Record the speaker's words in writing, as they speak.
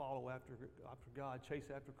after God, chase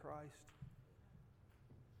after Christ.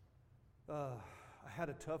 I had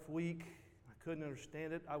a tough week. I couldn't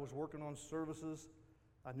understand it. I was working on services.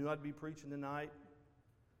 I knew I'd be preaching tonight.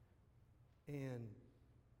 And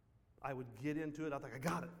I would get into it. I think, I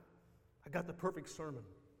got it. I got the perfect sermon.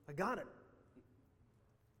 I got it.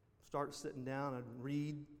 Start sitting down and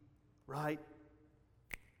read, write.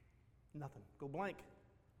 Nothing. Go blank.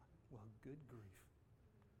 Well, good grief.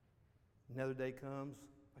 Another day comes.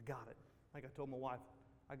 I got it. Like I told my wife,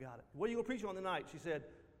 I got it. What are you going to preach on tonight? She said,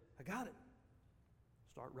 I got it.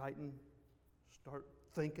 Start writing. Start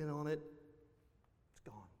thinking on it. It's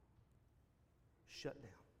gone. Shut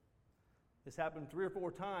down. This happened 3 or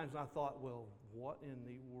 4 times, and I thought, well, what in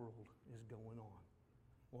the world is going on?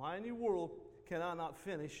 Why in the world can I not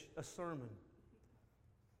finish a sermon?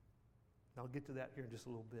 I'll get to that here in just a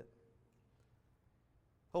little bit.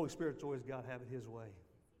 Holy Spirit's always got to have it His way.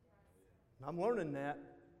 And I'm learning that.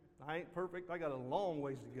 I ain't perfect. I got a long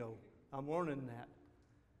ways to go. I'm learning that.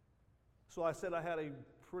 So I said I had a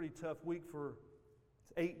pretty tough week for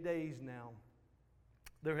 8 days now.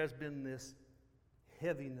 There has been this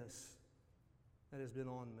heaviness that has been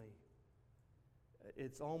on me.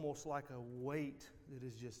 It's almost like a weight that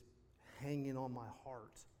is just hanging on my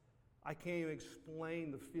heart. I can't even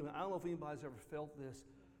explain the feeling. I don't know if anybody's ever felt this.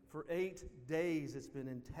 For 8 days it's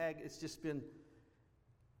been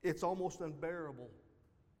it's almost unbearable.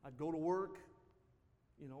 I'd go to work,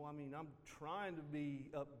 I'm trying to be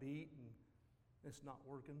upbeat and it's not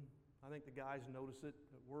working. I think the guys notice it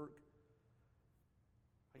at work.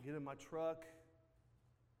 I get in my truck,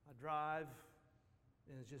 I drive,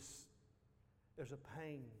 and it's just, there's a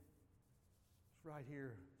pain. It's right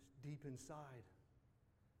here. It's deep inside.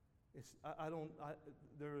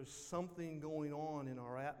 There is something going on in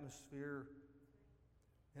our atmosphere.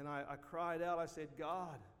 And I cried out, I said,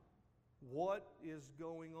 God, what is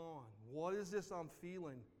going on? What is this I'm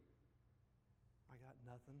feeling? I got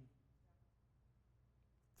nothing.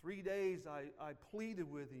 3 days I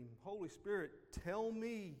pleaded with Him, Holy Spirit, tell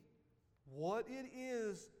me what it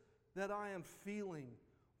is that I am feeling.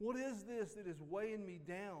 What is this that is weighing me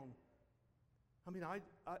down? I mean,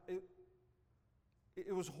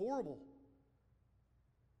 it was horrible.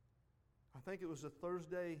 I think it was a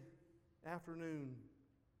Thursday afternoon.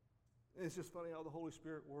 It's just funny how the Holy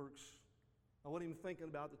Spirit works. I wasn't even thinking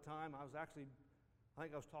about it at the time. I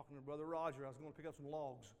think I was talking to Brother Roger. I was going to pick up some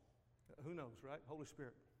logs. Who knows, right? Holy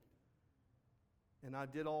Spirit. And I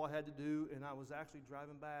did all I had to do, and I was actually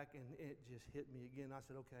driving back, and it just hit me again. I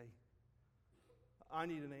said, okay, I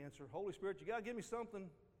need an answer. Holy Spirit, you got to give me something.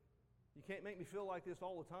 You can't make me feel like this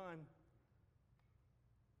all the time.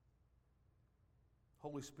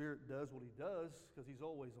 Holy Spirit does what He does because He's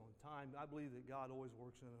always on time. I believe that God always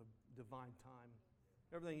works in a divine time.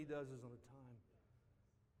 Everything He does is on a time.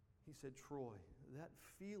 He said, Troy, that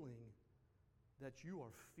feeling that you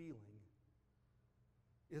are feeling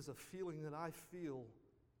is a feeling that I feel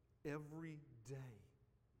every day.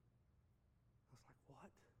 I was like, what?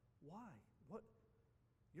 Why? What?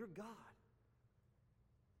 You're God.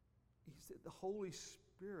 He said the Holy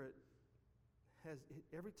Spirit has,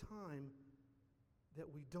 every time that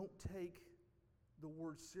we don't take the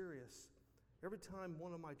word serious, every time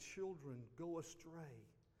one of my children go astray,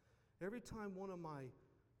 every time one of my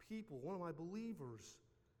people, one of my believers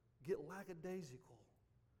get lackadaisical,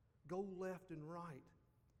 go left and right,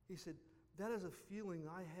 He said, that is a feeling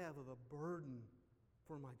I have of a burden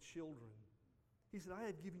for my children. He said, I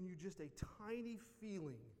have given you just a tiny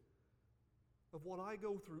feeling of what I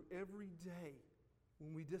go through every day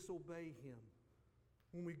when we disobey Him,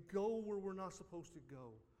 when we go where we're not supposed to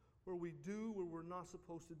go, where we do where we're not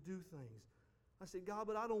supposed to do things. I said, God,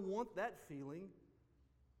 but I don't want that feeling.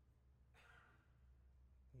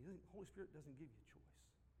 The Holy Spirit doesn't give you a choice.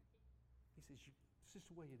 He says, it's just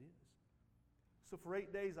the way it is. So for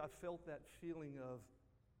 8 days, I felt that feeling of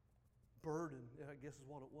burden, I guess is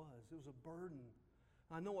what it was. It was a burden.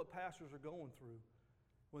 I know what pastors are going through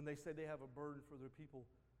when they say they have a burden for their people.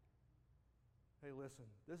 Hey, listen,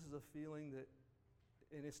 this is a feeling that,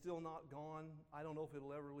 and it's still not gone. I don't know if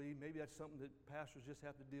it'll ever leave. Maybe that's something that pastors just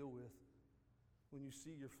have to deal with. When you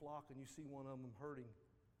see your flock and you see one of them hurting,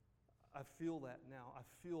 I feel that now. I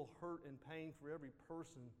feel hurt and pain for every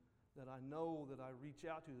person that I know, that I reach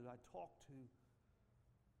out to, that I talk to,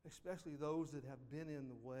 especially those that have been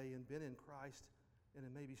in the way and been in Christ and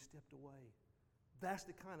have maybe stepped away. That's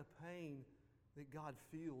the kind of pain that God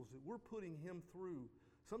feels, that we're putting Him through.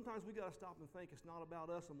 Sometimes we got to stop and think it's not about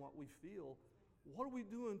us and what we feel. What are we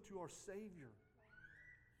doing to our Savior?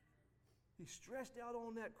 He stretched out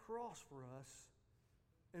on that cross for us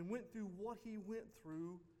and went through what He went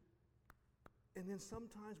through And then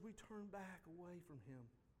sometimes we turn back away from Him.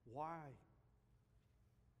 Why?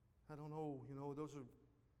 I don't know. Those are,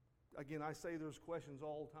 again, I say there's questions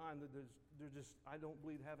all the time that they're just, I don't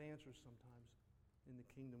believe have answers sometimes in the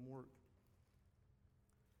kingdom work.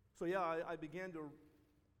 So yeah, I began to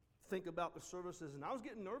think about the services, and I was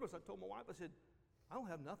getting nervous. I told my wife, I said, I don't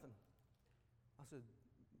have nothing. I said,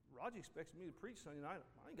 Roger expects me to preach Sunday night.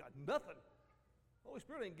 I ain't got nothing. The Holy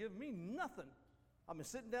Spirit ain't giving me nothing. I've been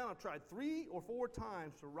sitting down. I've tried 3 or 4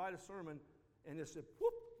 times to write a sermon, and it said,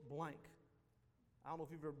 whoop, blank. I don't know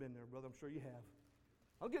if you've ever been there, brother. I'm sure you have.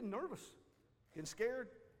 I was getting nervous, getting scared.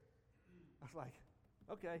 I was like,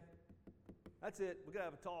 okay, that's it. We got to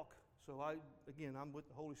have a talk. So I'm with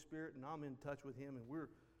the Holy Spirit, and I'm in touch with Him, and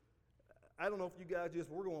I don't know if you guys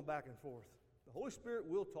we're going back and forth. The Holy Spirit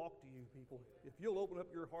will talk to you, people. If you'll open up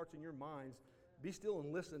your hearts and your minds, be still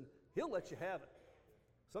and listen, He'll let you have it.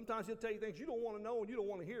 Sometimes He'll tell you things you don't want to know and you don't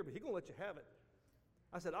want to hear, but He's going to let you have it.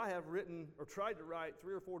 I said, I have written or tried to write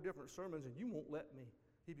 3 or 4 different sermons, and you won't let me.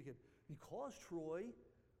 He began, because, Troy,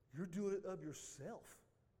 you're doing it of yourself.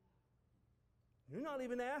 You're not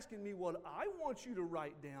even asking me what I want you to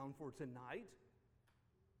write down for tonight.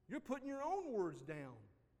 You're putting your own words down.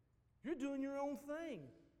 You're doing your own thing.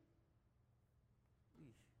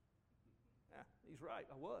 Yeah, he's right,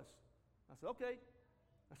 I was. I said, okay,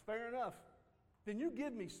 that's fair enough. Then you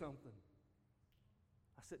give me something.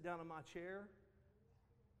 I sit down in my chair.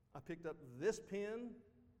 I picked up this pen.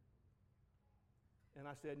 And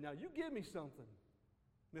I said, now you give me something,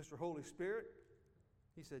 Mr. Holy Spirit.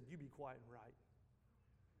 He said, you be quiet and write.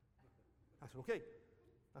 I said, okay.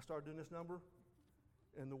 I started doing this number,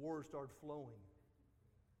 and the words started flowing.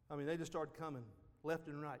 I mean, they just started coming left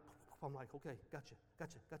and right. I'm like, okay, gotcha.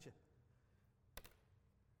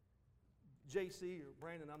 JC or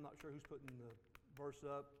Brandon, I'm not sure who's putting the verse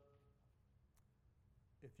up.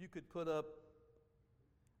 If you could put up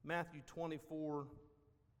Matthew 24:44,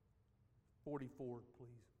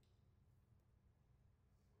 please.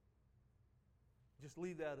 Just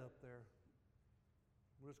leave that up there.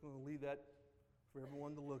 We're just going to leave that for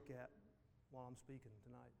everyone to look at while I'm speaking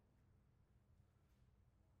tonight.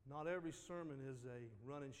 Not every sermon is a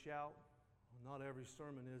run and shout. Not every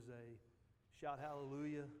sermon is a shout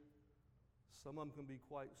hallelujah. Some of them can be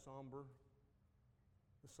quite somber.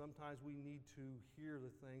 But sometimes we need to hear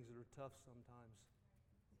the things that are tough sometimes.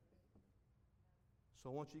 So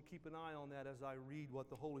I want you to keep an eye on that as I read what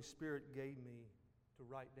the Holy Spirit gave me to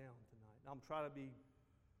write down tonight. Now, I'll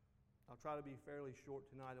try to be fairly short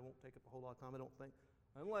tonight. I won't take up a whole lot of time, I don't think,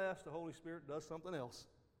 unless the Holy Spirit does something else.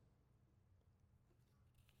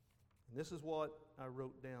 And this is what I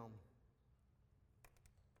wrote down.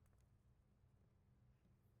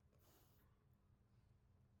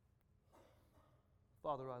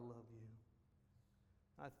 Father, I love you.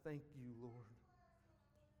 I thank you, Lord.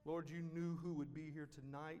 Lord, you knew who would be here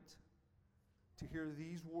tonight to hear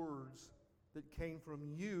these words that came from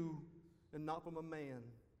you and not from a man.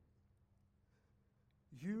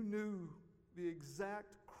 You knew the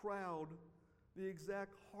exact crowd, the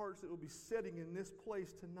exact hearts that will be sitting in this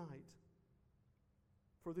place tonight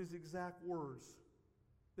for these exact words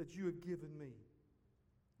that you have given me.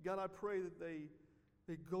 God, I pray that they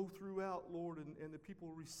go throughout, Lord, and the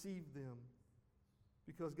people receive them.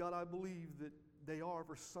 Because, God, I believe that they are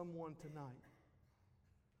for someone tonight.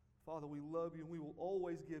 Father, we love you, and we will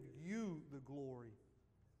always give you the glory.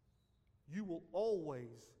 You will always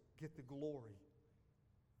get the glory.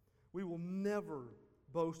 We will never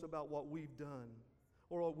boast about what we've done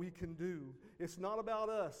or what we can do. It's not about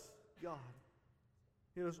us, God.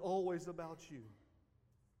 It is always about you.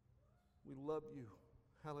 We love you.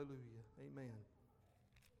 Hallelujah. Amen.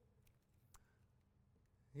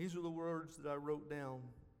 These are the words that I wrote down,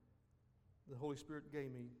 the Holy Spirit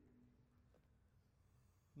gave me.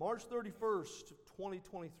 March 31st,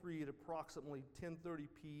 2023 at approximately 10:30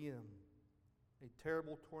 p.m., a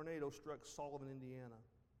terrible tornado struck Sullivan, Indiana,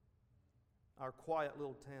 our quiet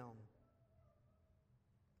little town.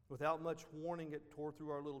 Without much warning, it tore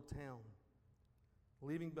through our little town,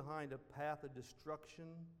 leaving behind a path of destruction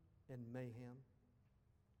and mayhem.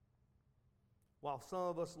 While some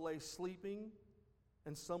of us lay sleeping,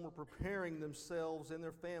 and some were preparing themselves and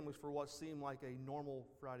their families for what seemed like a normal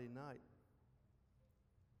Friday night,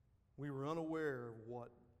 we were unaware of what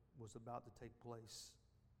was about to take place.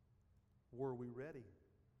 Were we ready?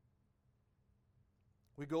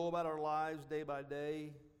 We go about our lives day by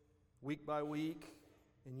day, week by week,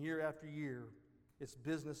 and year after year. It's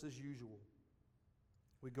business as usual.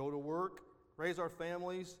 We go to work, raise our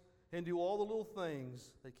families, and do all the little things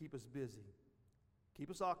that keep us busy, keep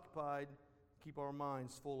us occupied, keep our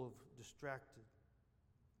minds full of distracted.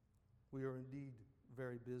 We are indeed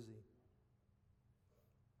very busy.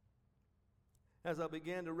 As I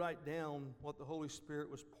began to write down what the Holy Spirit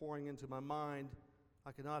was pouring into my mind,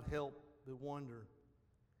 I could not help but wonder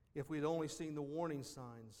if we'd only seen the warning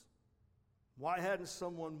signs. Why hadn't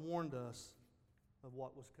someone warned us of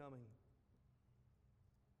what was coming?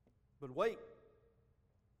 But wait,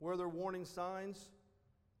 were there warning signs?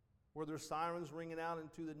 Were there sirens ringing out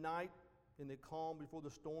into the night in the calm before the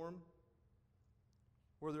storm?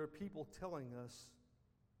 Were there people telling us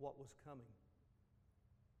what was coming?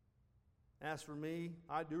 As for me,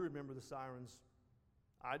 I do remember the sirens.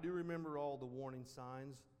 I do remember all the warning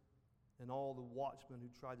signs and all the watchmen who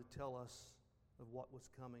tried to tell us of what was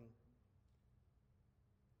coming.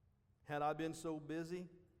 Had I been so busy?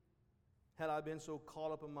 Had I been so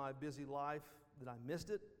caught up in my busy life that I missed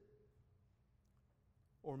it?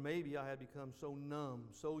 Or maybe I had become so numb,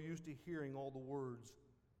 so used to hearing all the words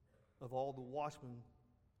of all the watchmen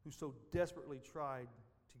who so desperately tried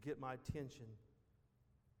to get my attention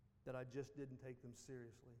that I just didn't take them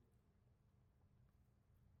seriously.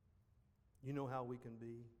 You know how we can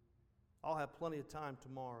be. I'll have plenty of time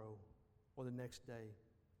tomorrow or the next day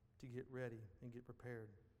to get ready and get prepared.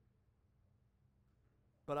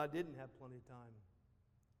 But I didn't have plenty of time.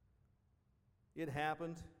 It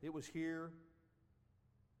happened. It was here.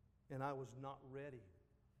 And I was not ready.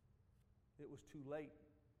 It was too late.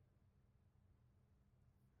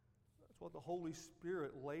 That's what the Holy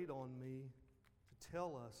Spirit laid on me to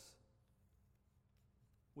tell us.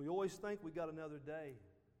 We always think we got another day.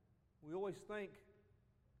 We always think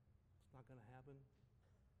it's not going to happen.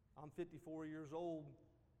 I'm 54 years old.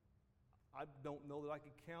 I don't know that I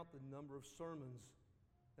could count the number of sermons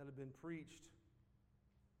that have been preached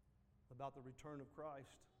about the return of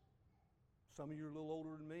Christ. Some of you are a little older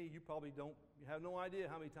than me. You probably you have no idea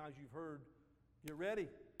how many times you've heard, get ready,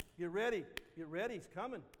 get ready, get ready, it's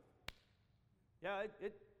coming. Yeah,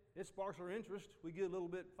 it sparks our interest. We get a little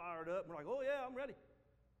bit fired up. We're like, oh yeah, I'm ready.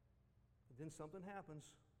 But then something happens.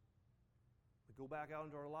 We go back out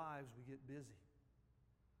into our lives. We get busy.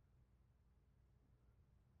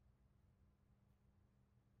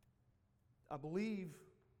 I believe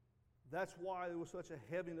that's why there was such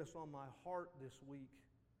a heaviness on my heart this week.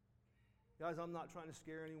 Guys, I'm not trying to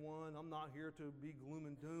scare anyone. I'm not here to be gloom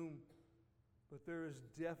and doom. But there is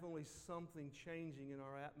definitely something changing in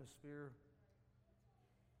our atmosphere.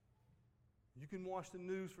 You can watch the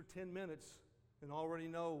news for 10 minutes and already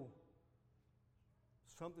know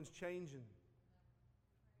something's changing.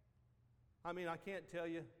 I mean, I can't tell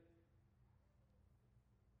you.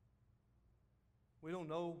 We don't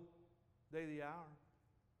know the day of the hour.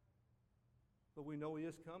 But we know He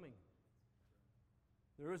is coming.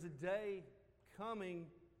 There is a day coming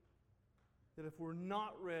that if we're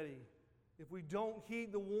not ready, if we don't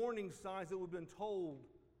heed the warning signs that we've been told,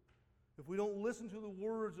 if we don't listen to the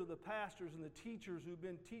words of the pastors and the teachers who've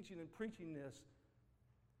been teaching and preaching this,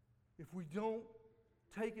 if we don't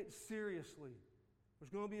take it seriously,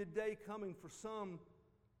 there's going to be a day coming for some.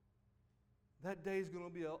 That day is going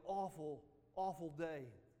to be an awful, awful day.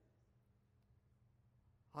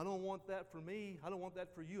 I don't want that for me. I don't want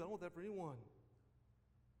that for you. I don't want that for anyone.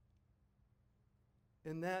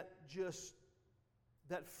 And that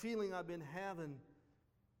feeling I've been having,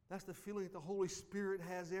 that's the feeling that the Holy Spirit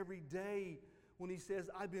has every day when He says,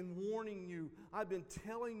 I've been warning you. I've been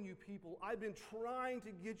telling you people. I've been trying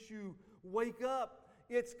to get you, wake up.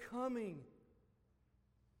 It's coming.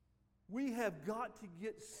 We have got to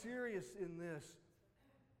get serious in this.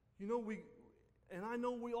 You know, I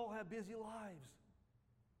know we all have busy lives.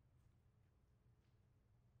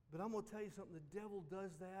 But I'm going to tell you something. The devil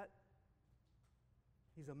does that.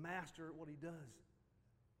 He's a master at what he does.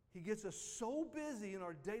 He gets us so busy in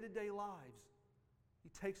our day-to-day lives, he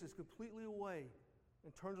takes us completely away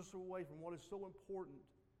and turns us away from what is so important,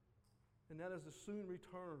 and that is the soon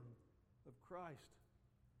return of Christ.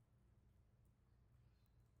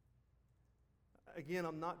 Again,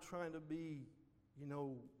 I'm not trying to be,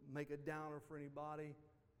 make a downer for anybody.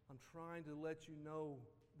 I'm trying to let you know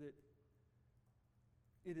that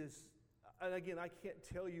it is, and again, I can't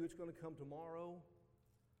tell you it's going to come tomorrow.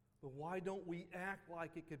 But why don't we act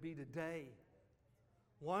like it could be today?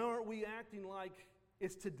 Why aren't we acting like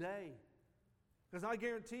it's today? Because I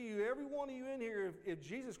guarantee you, every one of you in here, if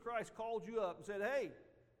Jesus Christ called you up and said,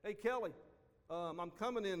 hey Kelly, I'm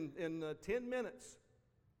coming in 10 minutes.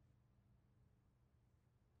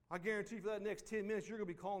 I guarantee for that next 10 minutes, you're going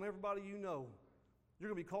to be calling everybody you know.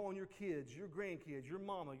 You're going to be calling your kids, your grandkids, your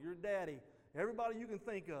mama, your daddy, everybody you can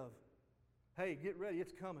think of. Hey, get ready,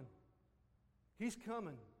 it's coming. He's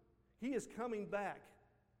coming. He is coming back.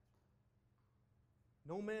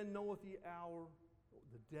 No man knoweth the hour,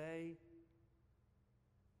 the day,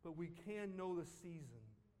 but we can know the season.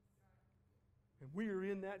 And we are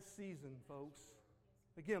in that season, folks.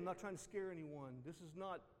 Again, I'm not trying to scare anyone. This is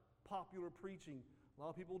not popular preaching. A lot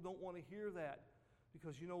of people don't want to hear that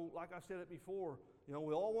because, like I said it before, we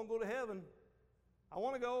all want to go to heaven. I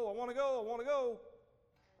want to go, I want to go, I want to go.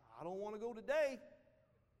 I don't want to go today.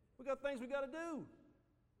 We got things we got to do.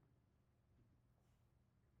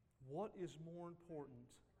 What is more important?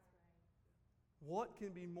 What can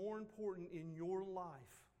be more important in your life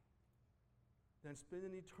than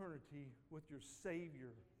spending eternity with your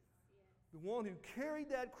Savior? The one who carried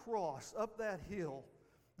that cross up that hill.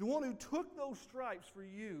 The one who took those stripes for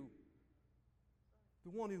you.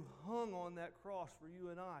 The one who hung on that cross for you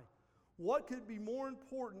and I. What could be more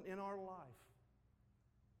important in our life?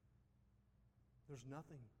 There's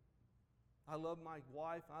nothing. I love my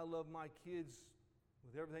wife. I love my kids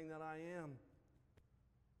with everything that I am.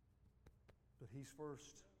 But He's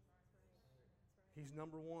first. He's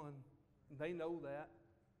number one. And they know that.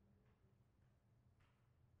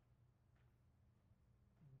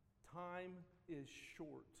 Time is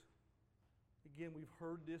short. Again, we've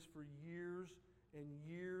heard this for years and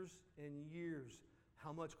years and years.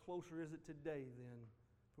 How much closer is it today then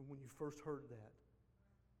from when you first heard that?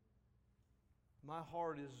 My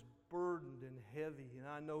heart is burdened and heavy, and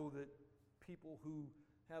I know that people who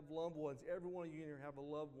have loved ones, every one of you in here have a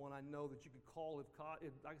loved one I know that you could call if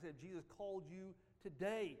like I said, Jesus called you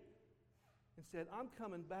today and said, I'm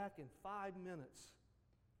coming back in 5 minutes.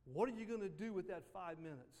 What are you going to do with that 5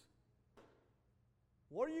 minutes?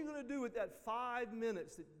 What are you going to do with that 5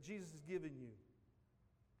 minutes that Jesus has given you?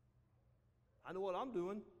 I know what I'm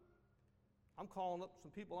doing. I'm calling up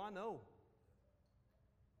some people I know.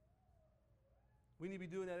 We need to be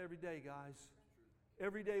doing that every day, guys.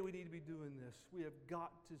 Every day we need to be doing this. We have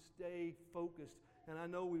got to stay focused. And I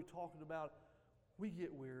know we've talked about, we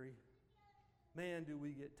get weary. Man, do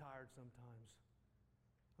we get tired sometimes.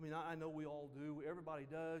 I mean, I know we all do. Everybody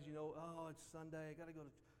does. Oh, it's Sunday. I got to go.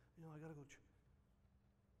 I got to go.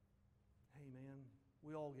 Hey, man,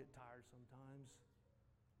 we all get tired sometimes.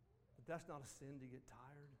 But that's not a sin to get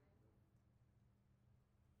tired.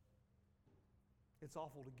 It's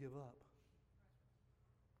awful to give up.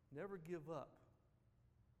 Never give up.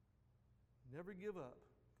 Never give up,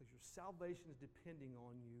 because your salvation is depending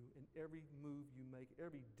on you in every move you make,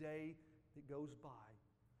 every day that goes by.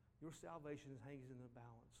 Your salvation hangs in the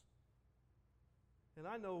balance. And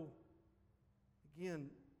I know, again,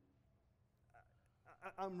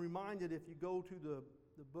 I'm reminded if you go to the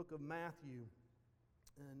book of Matthew,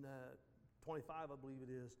 and 25, I believe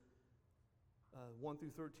it is, 1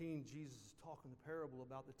 through 13, Jesus is talking the parable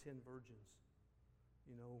about the 10 virgins.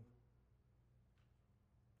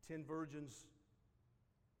 10 virgins,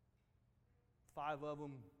 5 of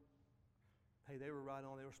them, hey, they were right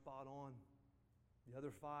on, they were spot on. The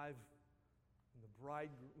other 5, when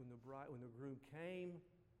the groom came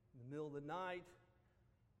in the middle of the night,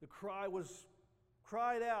 the cry was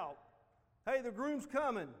cried out, hey, the groom's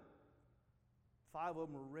coming. 5 of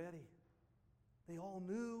them were ready. They all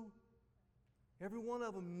knew. Every one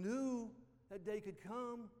of them knew that day could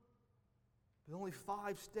come. But only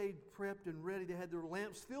 5 stayed prepped and ready. They had their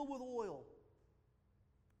lamps filled with oil.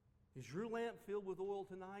 Is your lamp filled with oil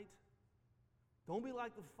tonight? Don't be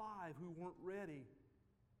like the 5 who weren't ready.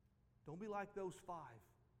 Don't be like those 5.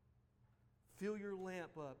 Fill your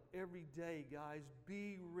lamp up every day, guys.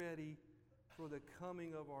 Be ready for the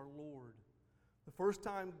coming of our Lord. The first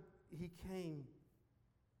time He came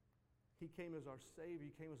as our Savior.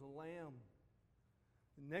 He came as a lamb.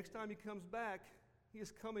 The next time He comes back, He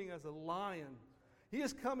is coming as a lion. He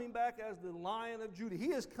is coming back as the Lion of Judah.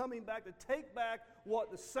 He is coming back to take back what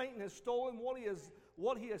the Satan has stolen, what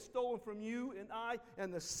he has stolen from you and I,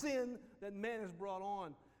 and the sin that man has brought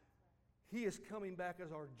on. He is coming back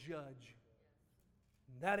as our judge.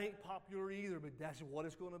 And that ain't popular either, but that's what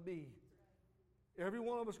it's going to be. Every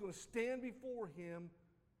one of us is going to stand before Him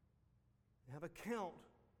and have account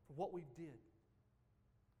for what we did.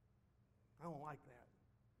 I don't like that.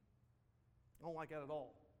 I don't like that at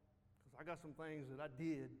all. Because I got some things that I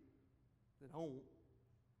did that I don't.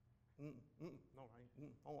 No,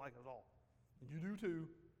 I don't like it at all. And you do too.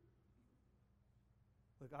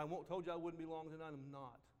 Look, I told you I wouldn't be long tonight. I'm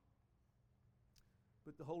not.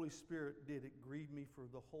 But the Holy Spirit did. It grieved me for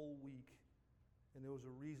the whole week. And there was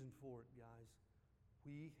a reason for it, guys.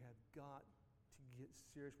 We have got to get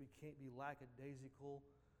serious. We can't be lackadaisical.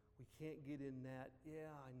 We can't get in that, yeah,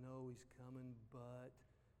 I know He's coming, but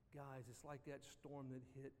guys, it's like that storm that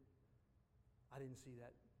hit. I didn't see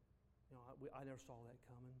that. I never saw that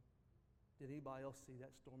coming. Did anybody else see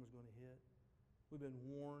that storm was going to hit? We've been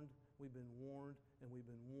warned. We've been warned, and we've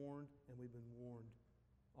been warned, and we've been warned.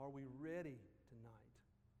 Are we ready tonight?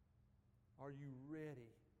 Are you ready?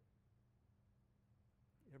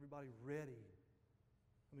 Everybody ready?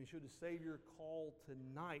 I mean, should the Savior call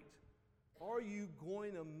tonight, are you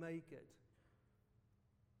going to make it?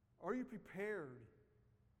 Are you prepared?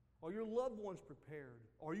 Are your loved ones prepared?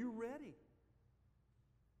 Are you ready?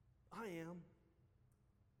 I am.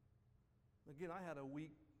 Again, I had a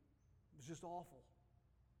week, it was just awful.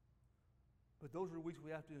 But those are the weeks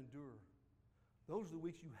we have to endure. Those are the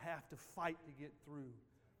weeks you have to fight to get through.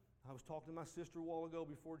 I was talking to my sister a while ago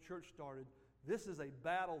before church started. This is a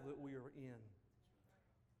battle that we are in.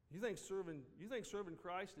 You think serving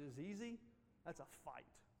Christ is easy? That's a fight.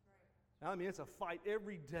 I mean, it's a fight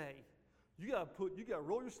every day. You got to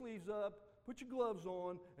roll your sleeves up, put your gloves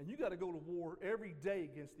on, and you got to go to war every day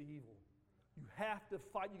against the evil. You have to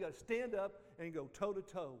fight. You got to stand up and go toe to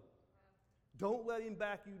toe. Don't let him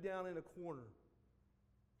back you down in a corner.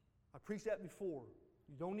 I preached that before.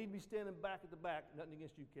 You don't need to be standing back at the back. Nothing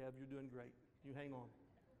against you, Kev. You're doing great. You hang on.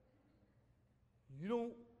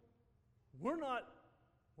 We're not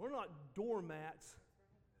doormats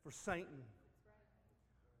for Satan.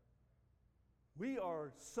 We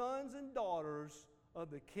are sons and daughters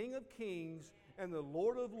of the King of Kings and the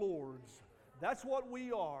Lord of Lords. That's what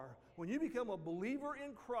we are. When you become a believer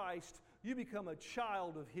in Christ, you become a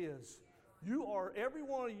child of His. Every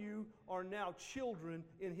one of you are now children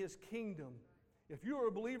in His kingdom. If you are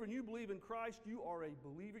a believer and you believe in Christ, you are a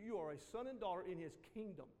believer. You are a son and daughter in His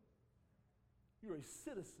kingdom. You're a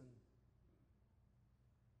citizen.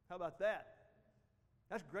 How about that?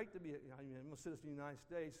 That's great to be I'm a citizen of the United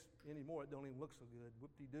States anymore. It don't even look so good.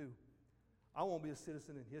 Whoop-de-doo. I want to be a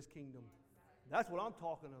citizen in His kingdom. That's what I'm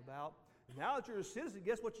talking about. Now that you're a citizen,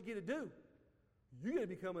 guess what you get to do? You get to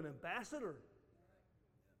become an ambassador.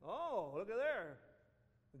 Oh, look at there.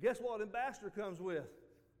 Guess what ambassador comes with?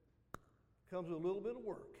 Comes with a little bit of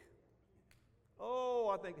work. Oh,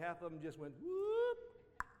 I think half of them just went, whoop.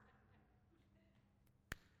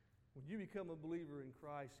 When you become a believer in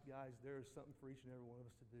Christ, guys, there is something for each and every one of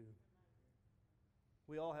us to do.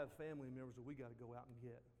 We all have family members that we got to go out and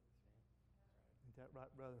get. Isn't that right,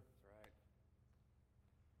 brother? That's right.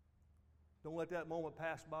 Don't let that moment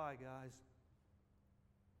pass by, guys.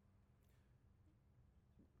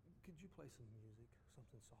 Could you play some music,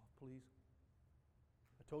 something soft, please?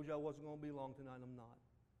 I told you I wasn't going to be long tonight, I'm not.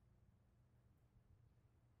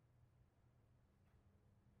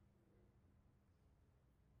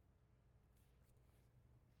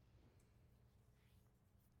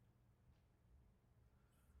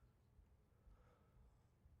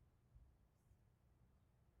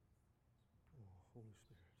 Holy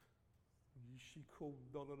Spirit.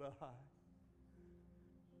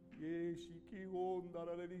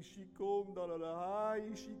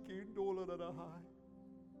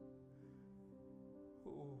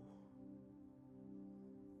 Oh.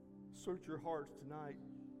 Search your hearts tonight.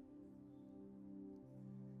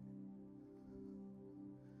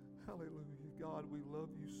 Hallelujah. God, we love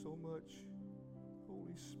you so much.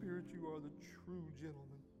 Holy Spirit, you are the true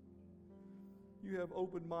gentleman. You have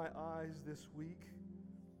opened my eyes this week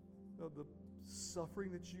of the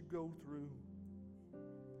suffering that you go through.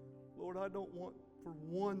 Lord, I don't want for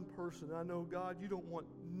one person. I know, God, you don't want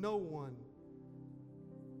no one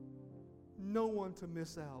to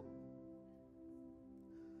miss out.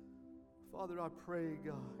 Father, I pray,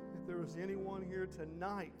 God, if there is anyone here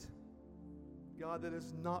tonight, God, that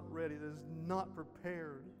is not ready, that is not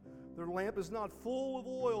prepared, their lamp is not full of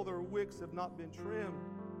oil, their wicks have not been trimmed.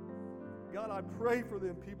 God, I pray for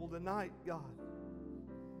them people tonight, God.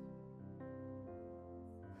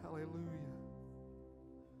 Hallelujah.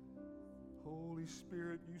 Holy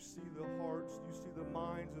Spirit, you see the hearts, you see the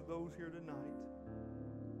minds of those here tonight.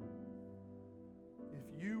 If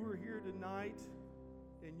you are here tonight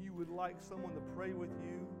and you would like someone to pray with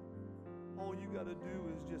you, all you got to do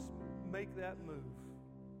is just make that move.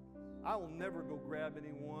 I will never go grab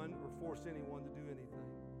anyone or force anyone to do anything.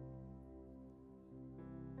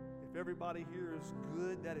 If everybody here is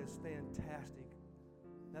good, that is fantastic.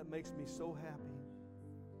 That makes me so happy.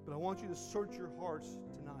 But I want you to search your hearts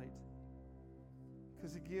tonight.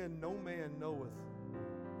 Because again, no man knoweth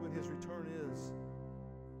when his return is.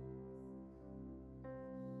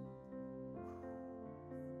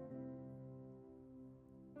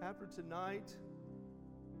 After tonight,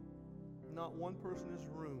 not one person in this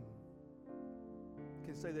room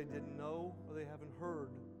can say they didn't know or they haven't heard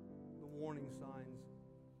the warning signs.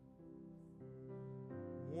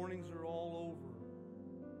 Warnings are all over.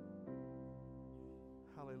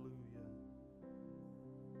 Hallelujah.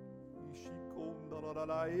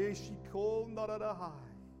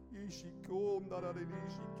 Ishiko nararari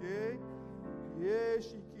shike.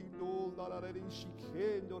 Yeshiki no nararari shike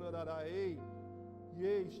norarae.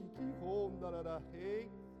 Yeshiki ho nararahe.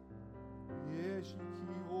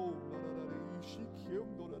 Yeshiki ho nararari shike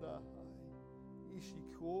norarae.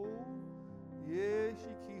 Ishiko.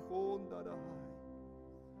 Yeshiki ho nararae.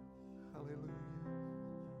 Hallelujah.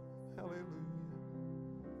 Hallelujah.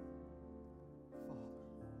 Father.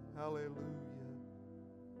 Hallelujah.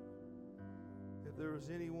 If there is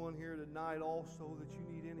anyone here tonight also that you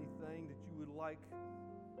need anything that you would like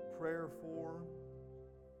prayer for,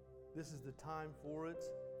 this is the time for it.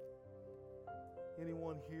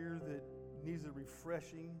 Anyone here that needs a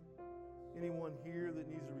refreshing, anyone here that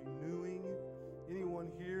needs a renewing,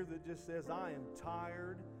 anyone here that just says, I am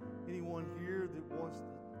tired, anyone here that wants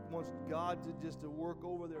God to work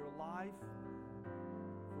over their life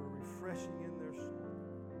for refreshing in their soul.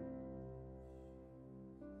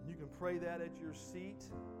 You can pray that at your seat.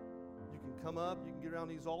 You can come up, you can get around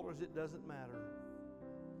these altars, it doesn't matter.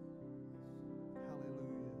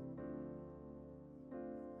 Hallelujah.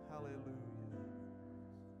 Hallelujah.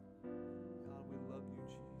 God, we love you,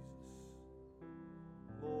 Jesus.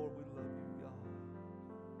 Lord, we love you, God.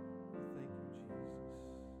 Thank you, Jesus.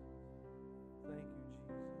 Thank you,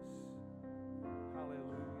 Jesus.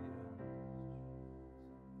 Hallelujah. Thank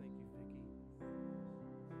you, Vicki.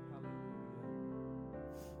 Hallelujah. Vic.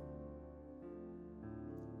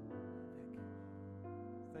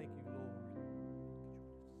 Thank you, Lord.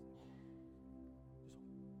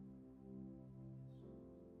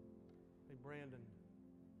 Hey, Brandon,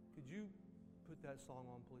 could you put that song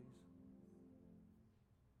on, please?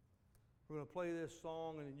 We're going to play this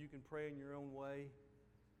song, and then you can pray in your own way,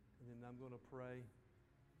 and then I'm going to pray.